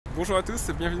Bonjour à tous,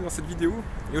 bienvenue dans cette vidéo.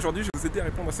 Et aujourd'hui je vais vous aider à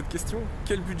répondre à cette question: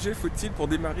 quel budget faut-il pour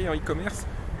démarrer en e-commerce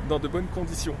dans de bonnes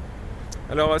conditions?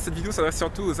 Alors cette vidéo s'adresse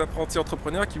surtout aux apprentis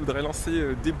entrepreneurs qui voudraient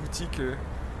lancer des boutiques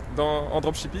en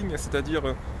dropshipping, c'est-à-dire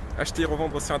acheter et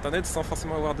revendre sur internet sans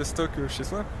forcément avoir de stock chez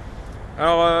soi.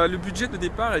 Alors le budget de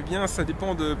départ, eh bien, ça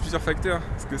dépend de plusieurs facteurs,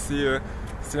 parce que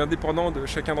c'est indépendant de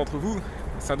chacun d'entre vous,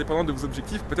 c'est indépendant de vos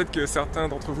objectifs. Peut-être que certains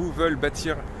d'entre vous veulent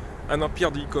bâtir un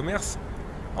empire du e-commerce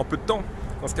en peu de temps.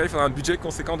 Dans ce cas, il faudra un budget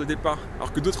conséquent de départ.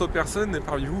 Alors que d'autres personnes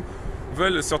parmi vous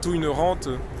veulent surtout une rente.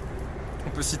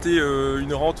 On peut citer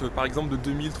une rente par exemple de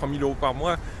 2000, 3000 euros par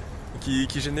mois qui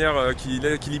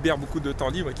libère beaucoup de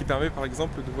temps libre et qui permet par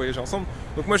exemple de voyager ensemble.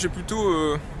 Donc moi je vais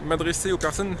plutôt m'adresser aux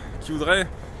personnes qui voudraient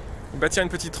bâtir une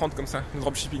petite rente comme ça, de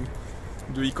dropshipping,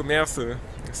 de e-commerce,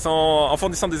 en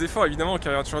fournissant des efforts évidemment,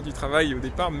 car il y a toujours du travail au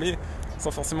départ, mais sans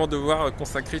forcément devoir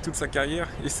consacrer toute sa carrière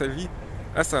et sa vie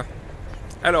à ça.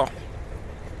 Alors,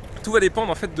 tout va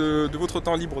dépendre en fait de votre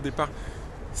temps libre au départ.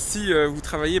 Si vous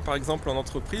travaillez par exemple en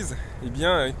entreprise, eh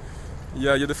bien il y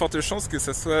a de fortes chances que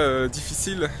ça soit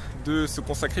difficile de se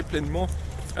consacrer pleinement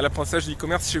à l'apprentissage du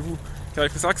e-commerce chez vous. Car il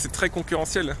faut savoir que c'est très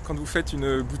concurrentiel quand vous faites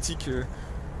une boutique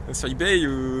sur eBay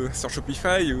ou sur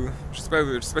Shopify, je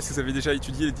ne sais pas si vous avez déjà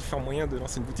étudié les différents moyens de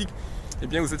lancer une boutique. Eh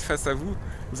bien vous avez face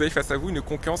à vous une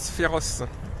concurrence féroce,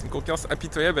 une concurrence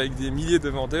impitoyable avec des milliers de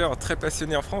vendeurs très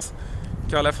passionnés en France.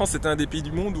 Car la France est un des pays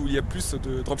du monde où il y a plus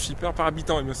de dropshippers par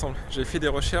habitant, il me semble. J'avais fait des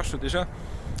recherches déjà,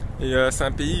 et c'est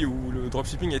un pays où le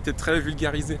dropshipping a été très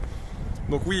vulgarisé.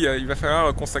 Donc oui, il va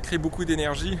falloir consacrer beaucoup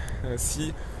d'énergie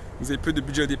si vous avez peu de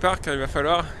budget au départ, car il va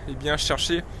falloir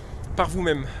chercher par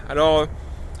vous-même. Alors,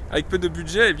 avec peu de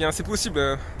budget, c'est possible.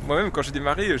 Moi-même, quand j'ai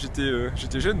démarré,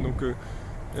 j'étais jeune, donc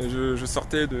je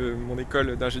sortais de mon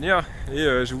école d'ingénieur et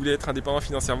je voulais être indépendant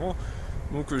financièrement.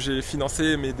 Donc j'ai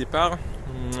financé mes départs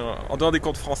en dehors des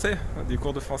cours de français, des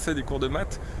cours de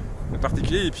maths en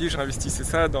particulier, et puis je réinvestissais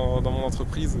ça dans mon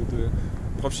entreprise de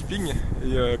dropshipping.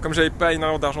 Et comme j'avais pas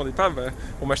énormément d'argent au départ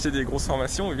pour m'acheter des grosses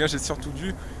formations, j'ai surtout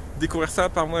dû découvrir ça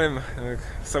par moi-même,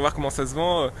 savoir comment ça se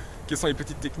vend, quelles sont les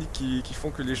petites techniques qui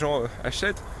font que les gens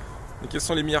achètent, et quels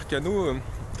sont les meilleurs canaux,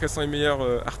 quels sont les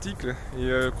meilleurs articles.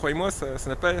 Et croyez-moi, ça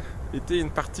n'a pas été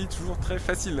une partie toujours très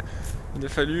facile. Il a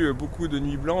fallu beaucoup de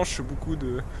nuits blanches, beaucoup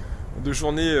de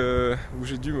journées où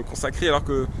j'ai dû me consacrer, alors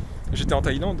que j'étais en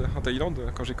Thaïlande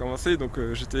quand j'ai commencé, donc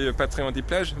j'étais pas très loin des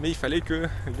plages, mais il fallait que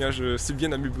je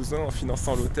subvienne à mes besoins en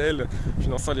finançant l'hôtel,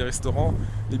 finançant les restaurants,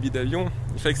 les billets d'avion.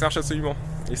 Il fallait que ça marche absolument.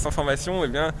 Et sans formation,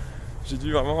 j'ai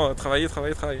dû vraiment travailler.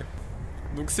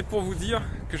 Donc c'est pour vous dire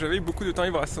que j'avais beaucoup de temps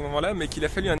libre à ce moment-là, mais qu'il a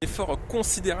fallu un effort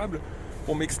considérable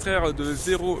pour m'extraire de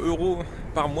 0 €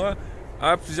 par mois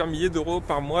à plusieurs milliers d'euros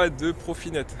par mois de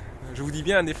profit net. Je vous dis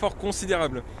bien un effort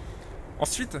considérable.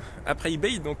 Ensuite, après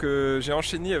eBay, j'ai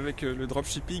enchaîné avec le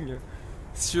dropshipping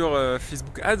sur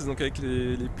Facebook Ads, donc avec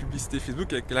les publicités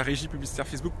Facebook, avec la régie publicitaire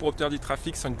Facebook pour obtenir du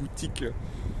trafic sur une boutique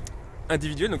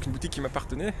individuelle, donc une boutique qui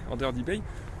m'appartenait en dehors d'eBay.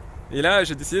 Et là,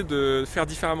 j'ai décidé de faire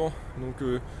différemment. Donc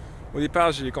au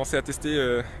départ, j'ai commencé à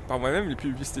tester par moi-même les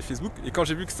publicités Facebook, et quand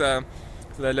j'ai vu que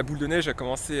la boule de neige a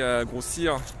commencé à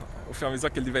grossir au fur et à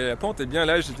mesure qu'elle dévalait la pente,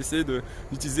 là j'ai décidé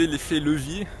d'utiliser l'effet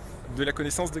levier de la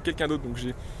connaissance de quelqu'un d'autre. Donc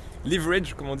j'ai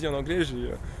leverage, comme on dit en anglais,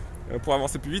 pour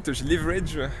avancer plus vite, j'ai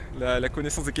leverage la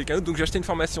connaissance de quelqu'un d'autre. Donc j'ai acheté une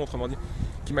formation, autrement dit,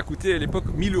 qui m'a coûté à l'époque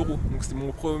 1000 €. Donc c'était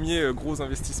mon premier gros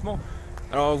investissement.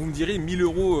 Alors vous me direz, 1000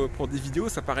 € pour des vidéos,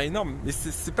 ça paraît énorme, mais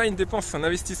c'est pas une dépense, c'est un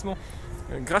investissement.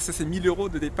 Grâce à ces 1000 €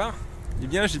 de départ,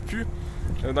 j'ai pu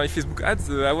dans les Facebook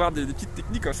Ads avoir des petites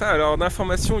techniques comme ça. Alors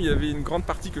d'information, il y avait une grande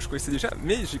partie que je connaissais déjà,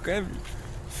 mais j'ai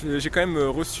quand même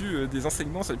reçu des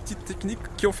enseignements sur les petites techniques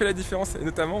qui ont fait la différence, et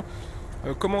notamment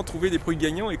comment trouver des produits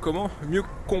gagnants et comment mieux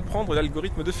comprendre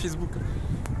l'algorithme de Facebook.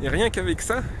 Et rien qu'avec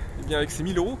ça, avec ces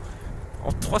 1000 €,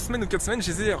 en 3 semaines ou 4 semaines,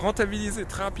 je les ai rentabilisés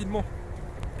très rapidement,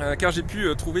 car j'ai pu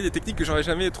trouver des techniques que j'aurais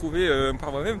jamais trouvées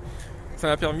par moi-même. Ça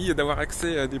m'a permis d'avoir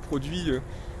accès à des produits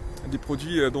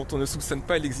dont on ne soupçonne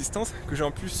pas l'existence, que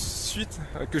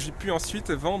j'ai pu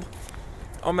ensuite vendre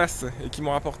en masse, et qui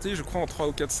m'ont rapporté, je crois, en 3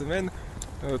 ou 4 semaines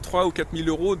 3 ou 4 000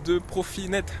 € de profit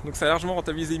net. Donc ça a largement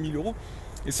rentabilisé 1000 €,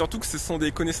 et surtout que ce sont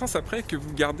des connaissances après que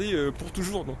vous gardez pour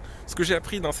toujours. Donc, ce que j'ai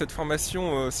appris dans cette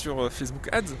formation sur Facebook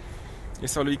Ads et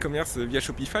sur le e-commerce via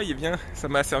Shopify, ça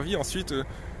m'a servi ensuite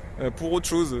pour autre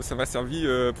chose. Ça m'a servi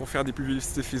pour faire des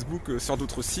publicités Facebook sur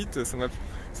d'autres sites.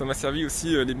 Ça m'a servi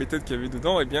aussi les méthodes qu'il y avait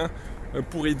dedans,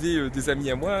 pour aider des amis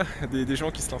à moi, des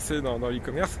gens qui se lançaient dans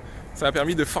l'e-commerce. Ça m'a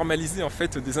permis de formaliser en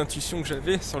fait des intuitions que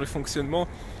j'avais sur le fonctionnement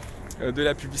de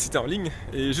la publicité en ligne.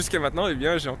 Et jusqu'à maintenant,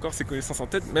 j'ai encore ces connaissances en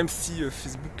tête, même si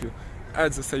Facebook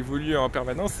Ads ça évolue en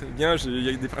permanence, eh bien il y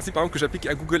a des principes par exemple que j'applique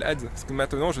à Google Ads, parce que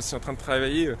maintenant je suis en train de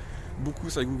travailler beaucoup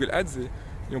sur Google Ads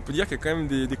et on peut dire qu'il y a quand même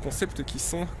des concepts qui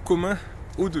sont communs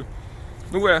aux deux.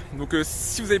 Donc voilà, donc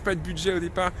si vous n'avez pas de budget au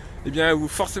départ, eh bien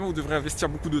forcément vous devrez investir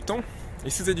beaucoup de temps. Et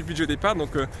si vous avez du budget au départ,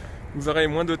 donc vous aurez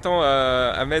moins de temps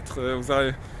à mettre,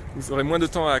 vous aurez moins de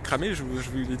temps à cramer, je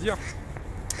vais vous le dire,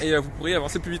 et vous pourrez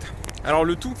avancer plus vite. Alors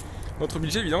le tout, votre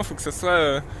budget évidemment, il faut que ça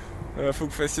soit, faut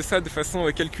que vous fassiez ça de façon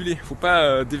calculée. Il ne faut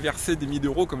pas déverser des milliers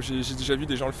d'euros comme j'ai déjà vu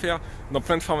des gens le faire dans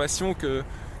plein de formations qui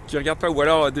ne regardent pas, ou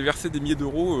alors déverser des milliers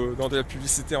d'euros dans de la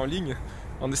publicité en ligne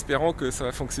en espérant que ça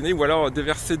va fonctionner, ou alors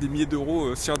déverser des milliers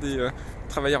d'euros sur des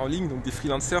travailleurs en ligne, donc des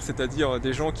freelancers, c'est-à-dire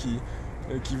des gens qui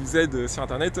vous aident sur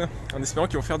internet en espérant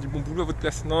qu'ils vont faire du bon boulot à votre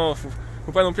place. Non,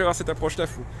 faut pas non plus avoir cette approche là,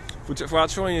 faut avoir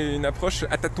toujours une approche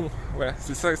à tâtons. Voilà,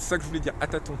 c'est ça que je voulais dire, à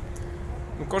tâtons.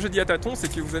 Donc quand je dis à tâtons,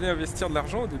 c'est que vous allez investir de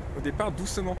l'argent au départ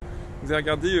doucement. Vous allez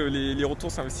regarder les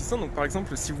retours sur investissement. Donc par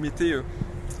exemple, si vous mettez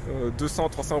 200,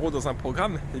 300 euros dans un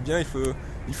programme, eh bien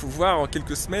il faut voir en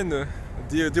quelques semaines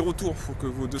des retours. Il faut que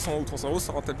vos 200 ou 300 euros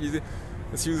soient rentabilisés.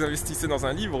 Si vous investissez dans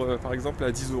un livre, par exemple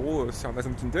à 10 euros sur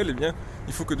Amazon Kindle, eh bien,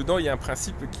 il faut que dedans il y ait un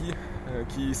principe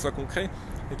qui soit concret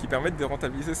et qui permette de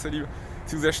rentabiliser ce livre.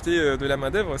 Si vous achetez de la main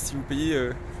d'œuvre, si vous payez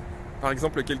par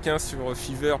exemple quelqu'un sur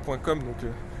fiverr.com,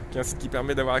 donc qui est un site qui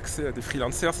permet d'avoir accès à des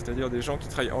freelancers, c'est-à-dire des gens qui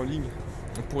travaillent en ligne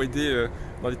pour aider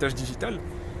dans des tâches digitales,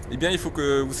 eh bien il faut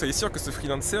que vous soyez sûr que ce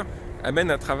freelancer amène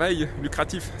un travail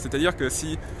lucratif. C'est-à-dire que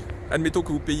si, admettons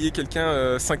que vous payez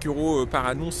quelqu'un 5 euros par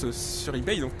annonce sur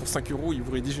eBay, donc pour 5 euros il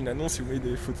vous rédige une annonce, il vous met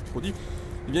des photos de produits,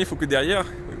 eh bien il faut que derrière,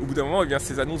 au bout d'un moment, eh bien,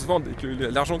 ces annonces vendent et que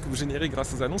l'argent que vous générez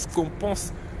grâce aux annonces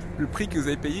compense le prix que vous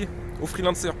avez payé au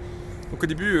freelancer. Donc au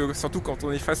début, surtout quand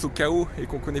on est face au chaos et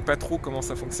qu'on ne connaît pas trop comment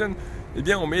ça fonctionne, eh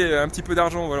bien on met un petit peu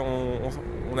d'argent. Voilà,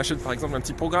 on achète par exemple un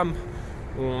petit programme,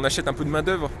 on achète un peu de main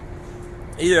d'œuvre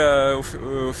et au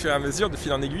fur et à mesure, de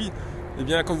fil en aiguille, eh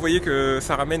bien quand vous voyez que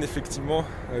ça ramène effectivement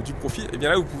du profit, eh bien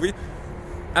là vous pouvez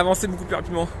avancer beaucoup plus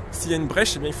rapidement. S'il y a une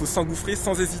brèche, eh bien il faut s'engouffrer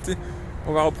sans hésiter.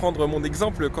 On va reprendre mon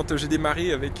exemple quand j'ai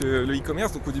démarré avec le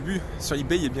e-commerce. Donc au début sur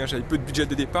eBay, eh bien j'avais peu de budget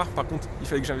de départ. Par contre, il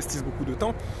fallait que j'investisse beaucoup de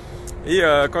temps. Et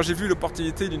quand j'ai vu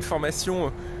l'opportunité d'une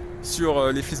formation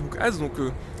sur les Facebook Ads, donc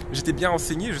j'étais bien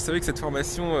renseigné. Je savais que cette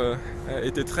formation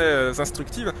était très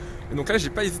instructive. Et donc là, j'ai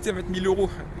pas hésité à mettre 1000 euros,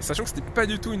 sachant que c'était pas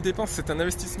du tout une dépense, c'est un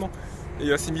investissement.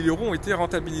 Et ces 1000 euros ont été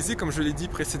rentabilisés, comme je l'ai dit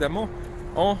précédemment,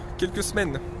 en quelques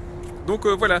semaines. Donc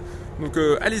voilà, donc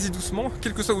allez-y doucement,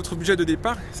 quel que soit votre budget de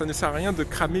départ, ça ne sert à rien de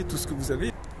cramer tout ce que vous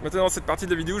avez. Maintenant dans cette partie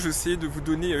de la vidéo, je vais essayer de vous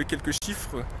donner quelques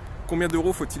chiffres. Combien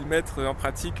d'euros faut-il mettre en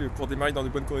pratique pour démarrer dans de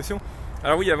bonnes conditions?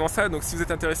 Alors oui, avant ça, donc si vous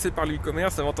êtes intéressé par le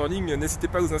e-commerce, la vente en ligne, n'hésitez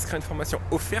pas à vous inscrire à une formation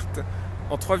offerte.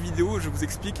 En 3 vidéos, je vous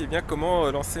explique eh bien,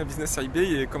 comment lancer un business sur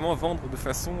eBay et comment vendre de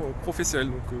façon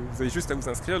professionnelle. Donc vous avez juste à vous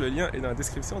inscrire, le lien est dans la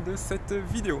description de cette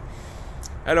vidéo.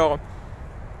 Alors,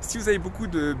 si vous avez beaucoup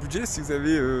de budget, si vous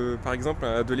avez par exemple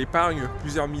de l'épargne,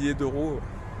 plusieurs milliers d'euros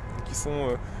qui sont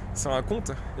sur un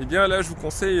compte, eh bien là je vous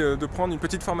conseille de prendre une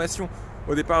petite formation.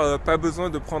 Au départ, pas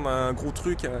besoin de prendre un gros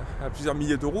truc à plusieurs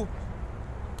milliers d'euros,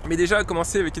 mais déjà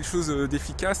commencer avec quelque chose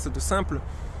d'efficace, de simple.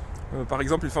 Par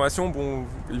exemple une formation, bon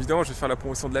évidemment je vais faire la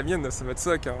promotion de la mienne, ça va être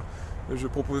ça car je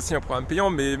propose aussi un programme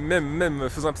payant, mais même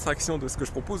faisant abstraction de ce que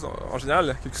je propose, en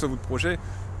général, quel que soit votre projet,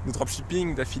 de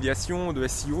dropshipping, d'affiliation, de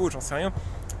SEO, j'en sais rien,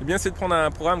 eh bien c'est de prendre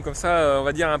un programme comme ça, on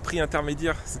va dire un prix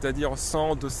intermédiaire, c'est-à-dire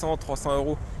 100, 200, 300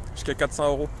 euros, jusqu'à 400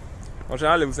 euros. En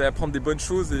général, vous allez apprendre des bonnes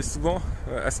choses et souvent,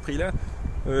 à ce prix-là,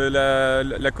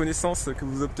 la connaissance que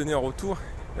vous obtenez en retour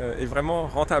est vraiment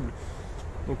rentable.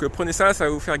 Donc prenez ça, ça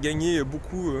va vous faire gagner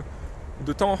beaucoup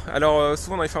de temps. Alors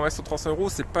souvent dans les formations de 300 euros,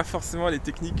 c'est pas forcément les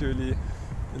techniques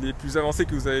les plus avancées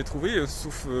que vous allez trouver,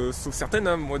 sauf certaines.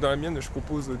 Hein. Moi dans la mienne, je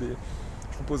propose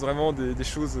vraiment des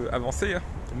choses avancées, hein.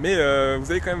 Mais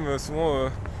vous allez quand même souvent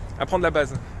apprendre la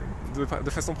base de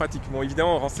façon pratique. Bon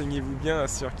évidemment, renseignez-vous bien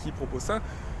sur qui propose ça.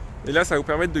 Et là, ça va vous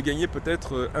permettre de gagner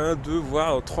peut-être 1, 2,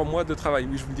 voire 3 mois de travail.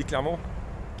 Oui, je vous le dis clairement.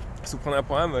 Si vous prenez un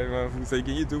programme, vous allez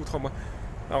gagner 2 ou 3 mois.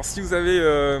 Alors si vous avez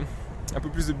un peu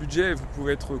plus de budget, vous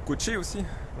pouvez être coaché aussi.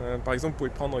 Par exemple, vous pouvez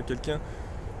prendre quelqu'un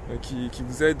qui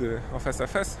vous aide en face à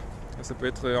face. Ça peut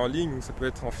être en ligne ou ça peut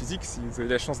être en physique si vous avez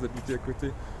la chance d'habiter à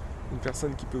côté d'une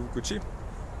personne qui peut vous coacher.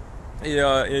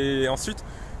 Et ensuite,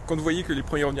 quand vous voyez que les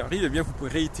premiers revenus arrivent, eh bien, vous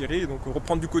pouvez réitérer, donc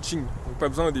reprendre du coaching. Donc pas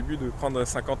besoin au début de prendre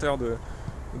 50 heures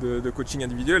de coaching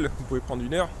individuel, vous pouvez prendre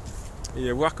 1 heure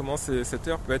et voir comment cette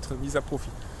heure peut être mise à profit.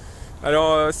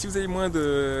 Alors si vous avez moins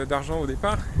d'argent au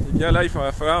départ, eh bien là il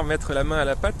va falloir mettre la main à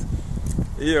la pâte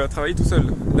et travailler tout seul.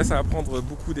 Là ça va prendre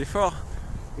beaucoup d'efforts,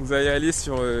 vous allez aller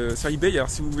sur eBay. Alors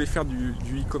si vous voulez faire du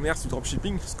e-commerce, du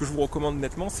dropshipping, ce que je vous recommande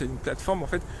nettement, c'est une plateforme en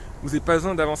fait, vous n'avez pas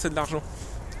besoin d'avancer de l'argent.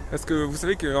 Parce que vous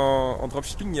savez qu'en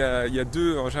dropshipping,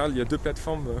 en général, il y a deux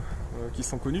plateformes qui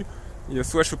sont connues. Il y a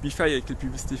soit Shopify avec les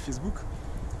publicités Facebook,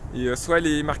 et soit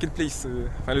les marketplaces,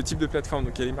 enfin le type de plateforme.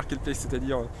 Donc il y a les marketplaces,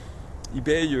 c'est-à-dire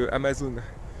eBay, Amazon.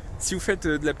 Si vous faites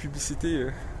de la publicité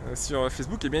sur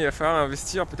Facebook, eh bien, il va falloir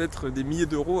investir peut-être des milliers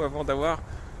d'euros avant d'avoir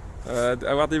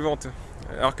des ventes.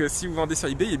 Alors que si vous vendez sur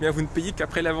eBay, eh bien, vous ne payez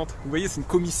qu'après la vente. Vous voyez, c'est une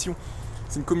commission.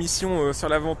 C'est une commission sur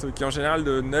la vente qui est en général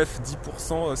de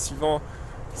 9-10% suivant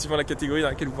la catégorie dans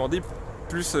laquelle vous vendez,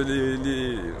 plus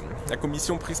la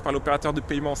commission prise par l'opérateur de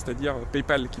paiement, c'est-à-dire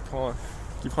PayPal qui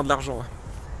prend de l'argent.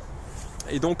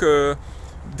 Et donc,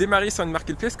 démarrer sur une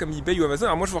marketplace comme eBay ou Amazon.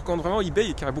 Alors moi je vous recommande vraiment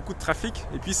eBay qui a beaucoup de trafic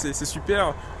et puis c'est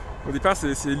super. Au départ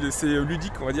c'est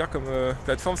ludique, on va dire, comme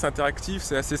plateforme, c'est interactif,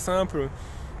 c'est assez simple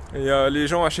et les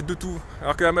gens achètent de tout.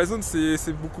 Alors que Amazon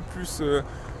c'est beaucoup plus,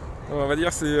 on va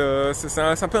dire, c'est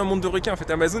un peu un monde de requins en fait.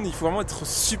 Amazon, il faut vraiment être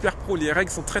super pro, les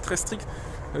règles sont très strictes.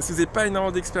 Si vous n'avez pas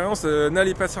énormément d'expérience,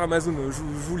 n'allez pas sur Amazon, je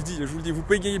vous le dis. Vous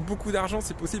pouvez gagner beaucoup d'argent,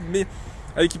 c'est possible, mais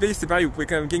avec eBay c'est pareil, vous pouvez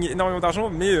quand même gagner énormément d'argent,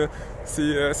 mais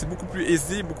c'est beaucoup plus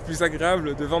aisé, beaucoup plus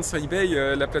agréable de vendre sur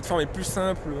eBay. La plateforme est plus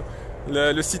simple,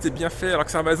 le site est bien fait, alors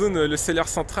que sur Amazon, le seller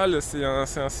central, c'est un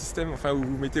système, enfin, où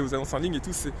vous mettez vos annonces en ligne et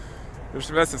tout, je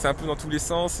sais pas, c'est un peu dans tous les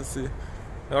sens,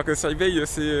 alors que sur eBay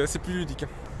c'est plus ludique.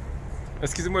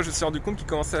 Excusez-moi, je me suis rendu compte qu'il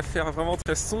commençait à faire vraiment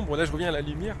très sombre, là je reviens à la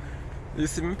lumière. Et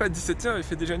c'est même pas 17h, il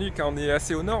fait déjà nuit car on est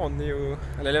assez au nord, on est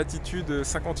à la latitude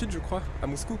 58 je crois, à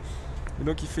Moscou. Et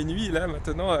donc il fait nuit là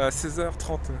maintenant à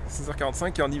 16h30,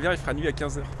 16h45 et en hiver il fera nuit à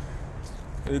 15h.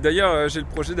 Et d'ailleurs j'ai le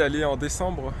projet d'aller en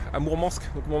décembre à Mourmansk.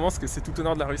 Donc Mourmansk c'est tout au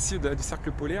nord de la Russie, du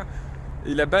cercle polaire.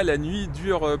 Et là-bas la nuit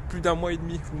dure plus d'un mois et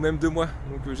demi, ou même 2 mois.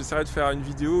 Donc j'essaierai de faire une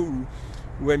vidéo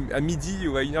où à midi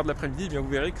ou à 1h de l'après-midi, bien vous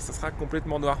verrez que ça sera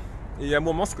complètement noir. Et à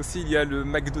Mourmansk aussi il y a le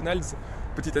McDonald's.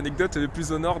 Petite anecdote, le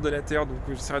plus au nord de la Terre, donc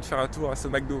j'essaierai de faire un tour à ce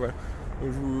McDo. Voilà.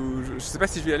 Je ne sais pas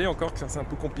si je vais y aller encore, car c'est un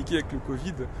peu compliqué avec le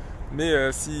Covid,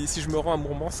 mais si je me rends à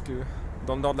Mourmansk,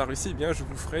 dans le nord de la Russie, eh bien, je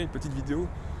vous ferai une petite vidéo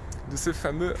de ce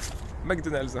fameux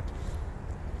McDonald's.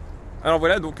 Alors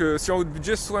voilà, donc sur votre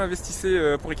budget, soit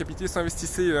investissez, pour récapituler, soit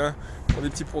investissez dans des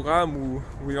petits programmes ou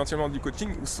éventuellement du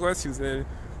coaching, ou soit si vous avez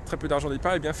très peu d'argent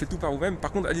départ, eh bien faites tout par vous-même.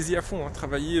 Par contre, allez-y à fond,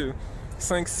 travaillez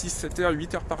 5, 6, 7 heures,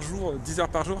 8 heures par jour, 10 heures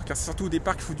par jour, car c'est surtout au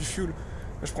départ qu'il faut du fuel.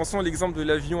 Je prends souvent l'exemple de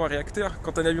l'avion à réacteur.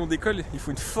 Quand un avion décolle, il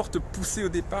faut une forte poussée au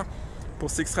départ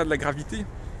pour s'extraire de la gravité.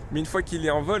 Mais une fois qu'il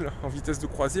est en vol, en vitesse de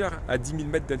croisière, à 10 000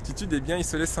 mètres d'altitude, eh bien, il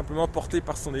se laisse simplement porter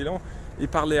par son élan et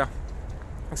par l'air.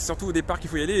 C'est surtout au départ qu'il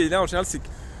faut y aller. Et là, en général,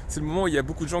 c'est le moment où il y a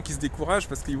beaucoup de gens qui se découragent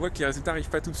parce qu'ils voient que les résultats n'arrivent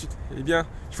pas tout de suite. Eh bien,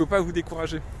 il ne faut pas vous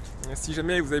décourager. Si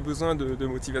jamais vous avez besoin de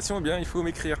motivation, eh bien, il faut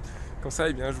m'écrire. Comme ça,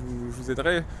 eh bien, je vous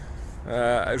aiderai.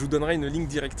 Je vous donnerai une ligne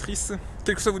directrice,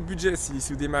 quel que soit votre budget, si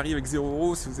vous démarrez avec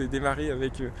 0 €, si vous avez démarré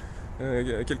avec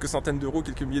quelques centaines d'euros,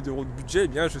 quelques milliers d'euros de budget, eh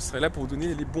bien je serai là pour vous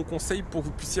donner les bons conseils pour que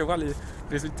vous puissiez avoir les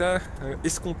résultats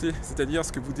escomptés, c'est-à-dire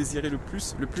ce que vous désirez le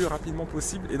plus rapidement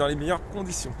possible et dans les meilleures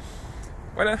conditions.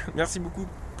 Voilà, merci beaucoup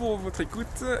pour votre écoute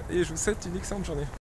et je vous souhaite une excellente journée.